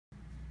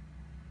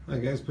Hi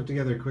guys, put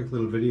together a quick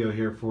little video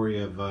here for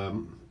you of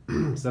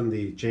some of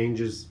the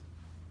changes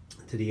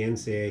to the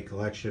NCAA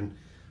collection.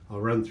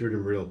 I'll run through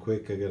them real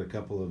quick. I got a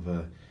couple of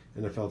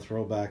NFL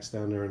throwbacks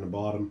down there in the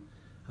bottom,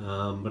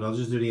 but I'll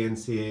just do the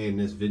NCAA in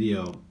this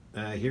video.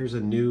 Here's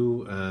a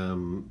new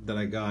that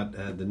I got,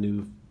 the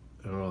new,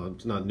 I don't know,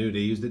 it's not new, they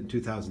used it in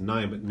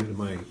 2009, but new to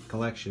my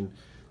collection,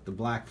 the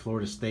black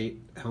Florida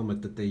State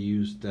helmet that they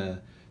used,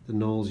 the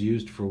Noles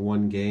used for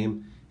one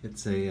game.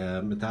 It's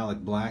a metallic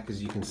black,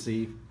 as you can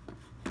see.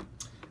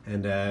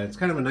 And it's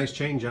kind of a nice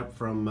change up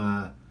from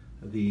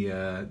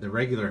the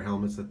regular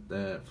helmets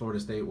that Florida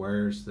State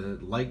wears. The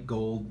light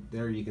gold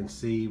there you can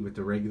see with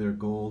the regular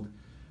gold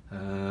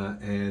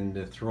and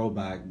the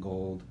throwback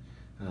gold.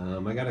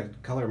 I got a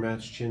color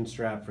matched chin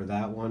strap for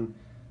that one.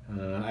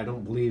 I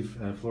don't believe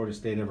Florida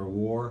State ever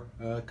wore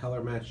a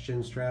color matched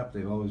chin strap.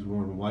 They've always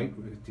worn white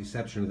with the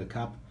exception of the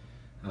cup.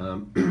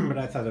 But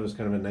I thought it was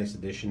kind of a nice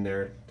addition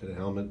there to the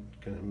helmet.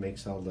 Kind of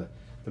makes all the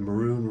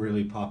maroon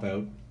really pop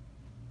out.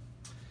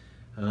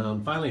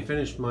 Finally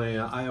finished my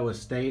Iowa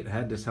State. I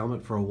had this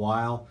helmet for a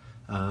while,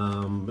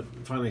 but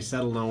finally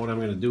settled on what I'm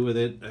going to do with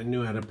it. I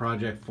knew I had a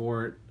project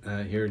for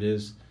it. Here it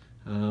is.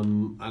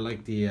 I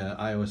like the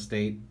Iowa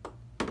State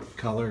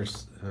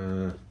colors.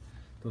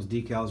 Those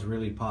decals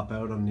really pop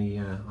out on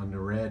the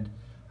red,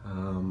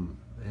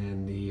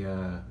 and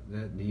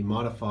the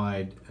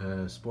modified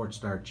Sports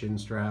Star chin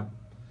strap.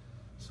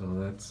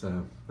 So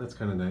that's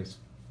kind of nice.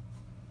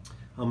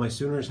 On my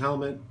Sooners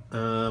helmet,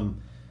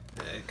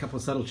 a couple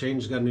of subtle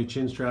changes. Got a new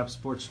chin strap,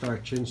 Sports Star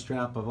chin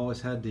strap. I've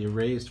always had the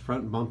raised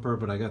front bumper,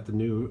 but I got the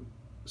new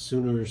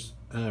Sooners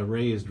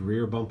raised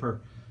rear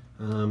bumper.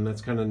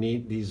 That's kind of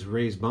neat. These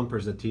raised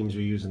bumpers that teams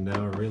are using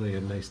now are really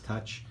a nice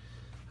touch.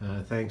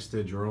 Thanks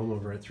to Jerome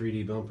over at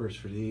 3D Bumpers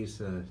for these.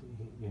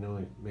 You know,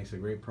 he makes a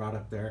great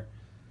product there.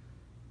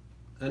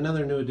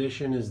 Another new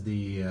addition is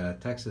the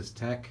Texas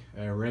Tech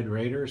Red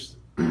Raiders.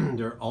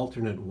 Their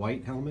alternate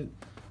white helmet.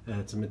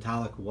 It's a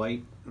metallic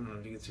white. I don't know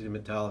if you can see the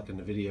metallic in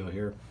the video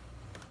here.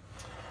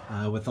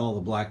 With all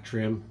the black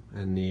trim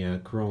and the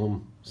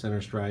chrome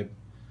center stripe.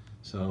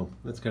 So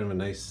that's kind of a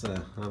nice,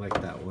 I like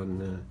that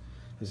one.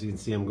 As you can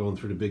see, I'm going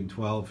through the Big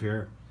 12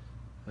 here.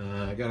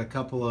 I got a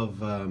couple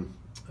of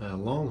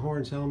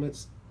Longhorns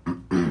helmets.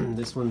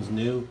 This one's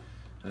new.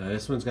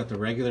 This one's got the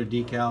regular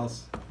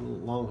decals,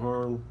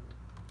 Longhorn.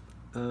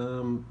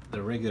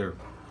 The regular,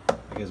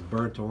 I guess,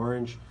 burnt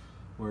orange.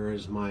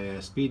 Whereas my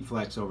Speed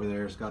Flex over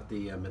there has got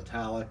the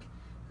metallic,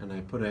 and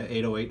I put an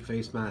 808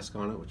 face mask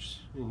on it, which,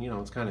 you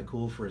know, it's kind of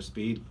cool for a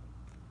Speed.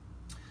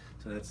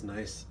 So that's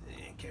nice.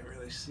 You can't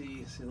really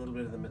see a little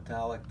bit of the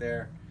metallic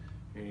there.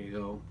 There you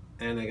go.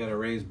 And I got a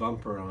raised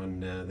bumper on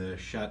the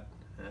Schutt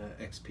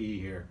XP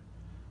here,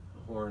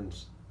 the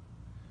horns.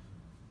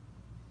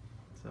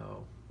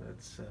 So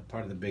that's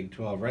part of the Big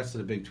 12. Rest of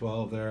the Big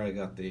 12 there, I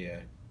got the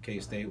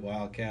K-State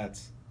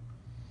Wildcats.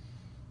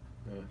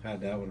 I've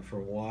had that one for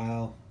a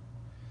while.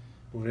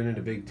 Moving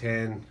into Big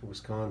 10,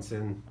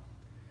 Wisconsin,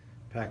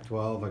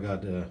 Pac-12, I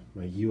got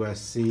my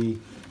USC,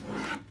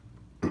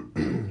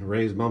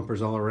 raised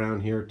bumpers all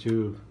around here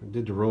too. I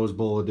did the Rose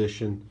Bowl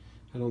edition.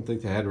 I don't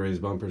think they had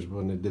raised bumpers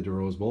when they did the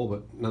Rose Bowl,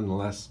 but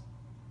nonetheless,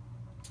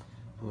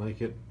 I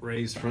like it.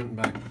 Raised front and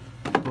back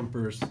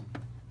bumpers.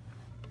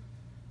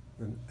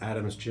 And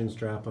Adams chin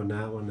strap on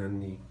that one,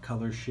 and the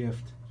color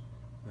shift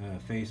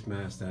face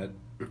mask that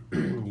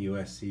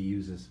USC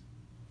uses.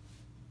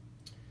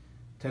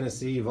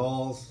 Tennessee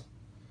Vols.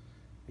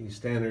 The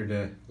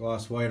standard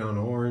gloss white on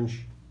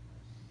orange,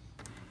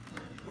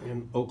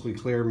 and Oakley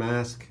clear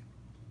mask.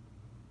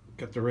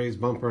 Got the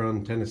raised bumper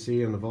on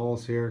Tennessee and the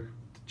Vols here,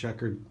 the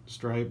checkered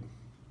stripe.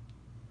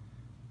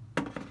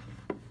 Good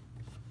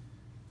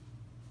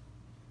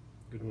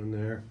one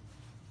there.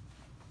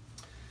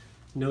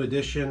 New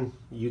addition,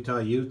 Utah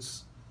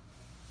Utes.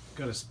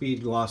 Got a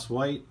Speed gloss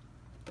white.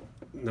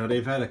 Now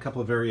they've had a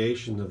couple of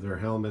variations of their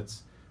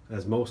helmets,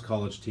 as most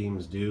college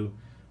teams do.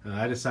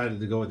 I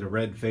decided to go with the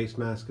red face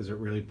mask because it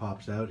really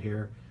pops out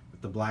here with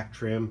the black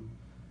trim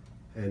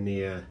and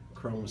the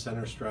chrome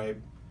center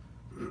stripe.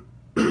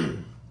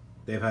 They've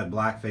had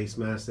black face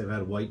masks, they've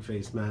had white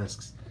face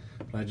masks,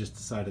 but I just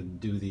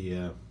decided to do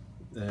the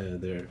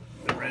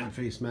red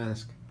face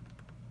mask.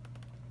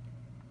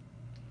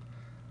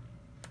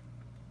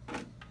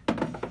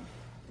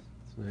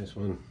 It's a nice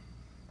one.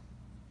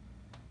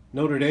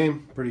 Notre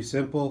Dame, pretty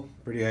simple,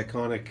 pretty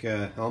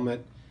iconic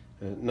helmet.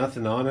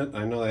 Nothing on it.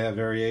 I know they have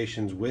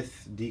variations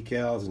with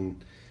decals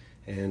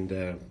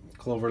and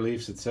clover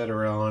leaves,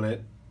 etc. on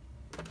it.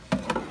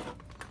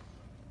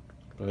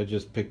 But I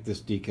just picked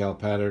this decal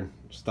pattern,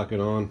 stuck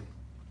it on,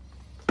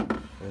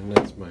 and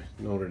that's my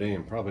Notre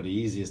Dame. Probably the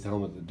easiest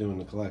helmet to do in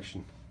the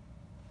collection.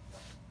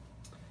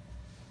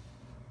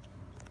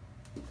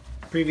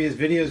 Previous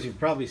videos you've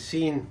probably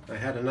seen I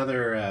had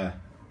another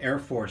Air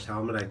Force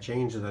helmet. I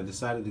changed it. I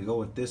decided to go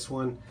with this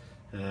one.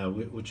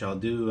 Which I'll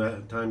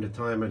do time to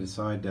time. I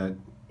decide that,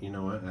 you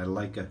know, I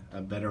like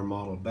a better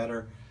model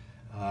better,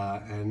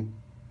 and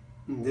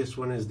this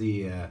one is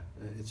the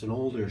it's an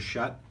older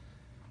Schutt.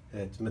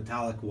 It's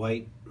metallic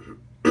white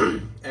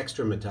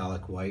extra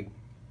metallic white.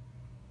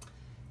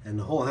 And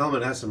the whole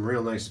helmet has some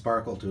real nice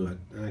sparkle to it.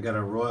 And I got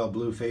a royal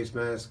blue face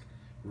mask,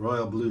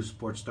 royal blue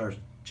Sports Star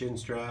chin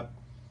strap,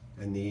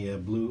 and the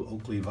blue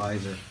Oakley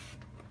visor.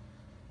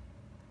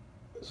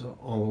 So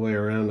all the way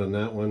around on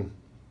that one.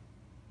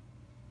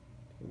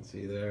 You can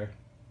see there.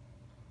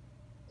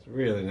 It's a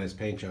really nice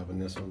paint job in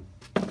this one.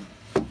 Just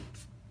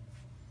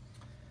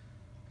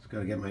got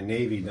to get my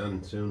navy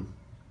done soon.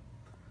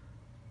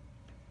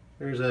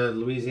 There's a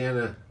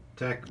Louisiana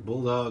Tech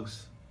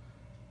Bulldogs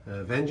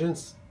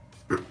Vengeance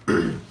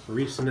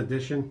recent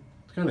edition.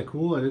 It's kind of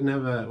cool. I didn't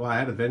have a, well, I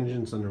had a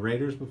Vengeance on the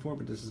Raiders before,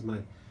 but this is my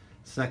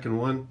second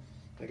one.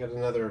 I got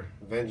another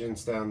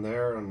Vengeance down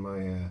there on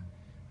my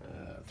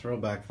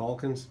throwback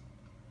Falcons.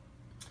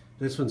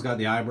 This one's got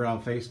the eyebrow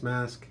face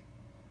mask.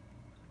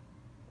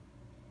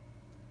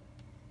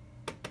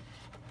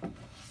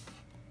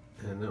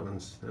 And that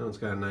one's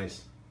kind of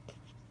nice.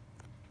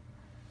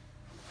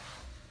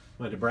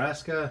 My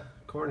Nebraska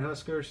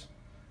Cornhuskers.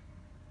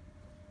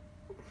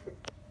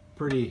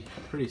 Pretty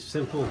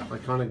simple,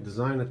 iconic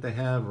design that they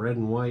have. Red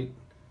and white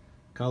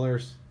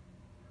colors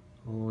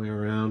all the way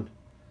around.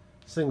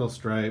 Single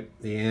stripe,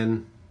 the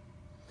N,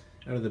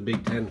 out of the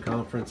Big Ten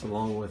Conference,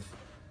 along with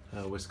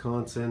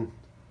Wisconsin,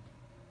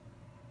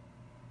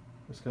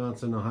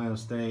 Ohio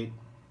State,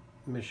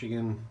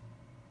 Michigan.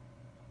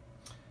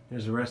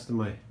 There's the rest of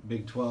my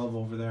Big 12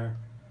 over there.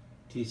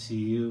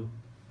 TCU.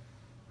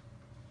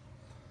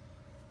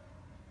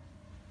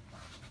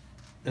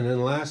 And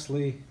then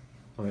lastly,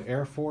 my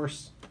Air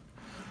Force.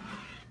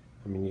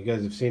 I mean, you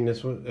guys have seen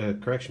this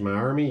one, correction, my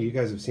Army, you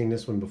guys have seen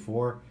this one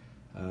before.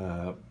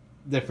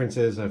 Difference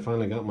is I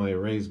finally got my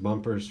raised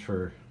bumpers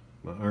for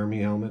my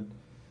Army helmet.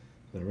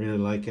 I really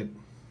like it.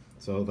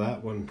 So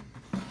that one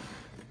is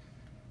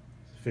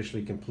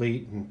officially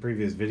complete. In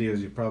previous videos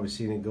you've probably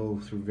seen it go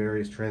through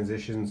various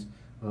transitions.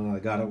 I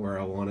got it where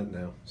I want it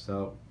now.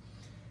 So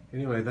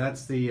anyway,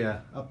 that's the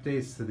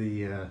updates to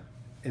the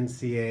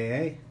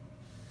NCAA.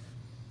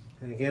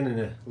 And again, in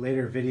a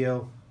later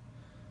video,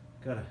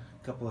 got a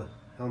couple of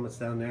helmets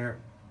down there,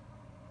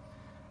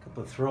 a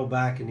couple of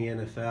throwback in the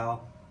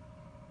NFL.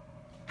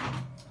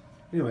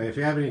 Anyway, if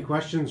you have any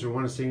questions or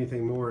want to see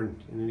anything more in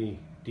any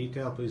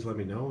detail, please let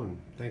me know, and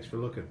thanks for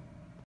looking.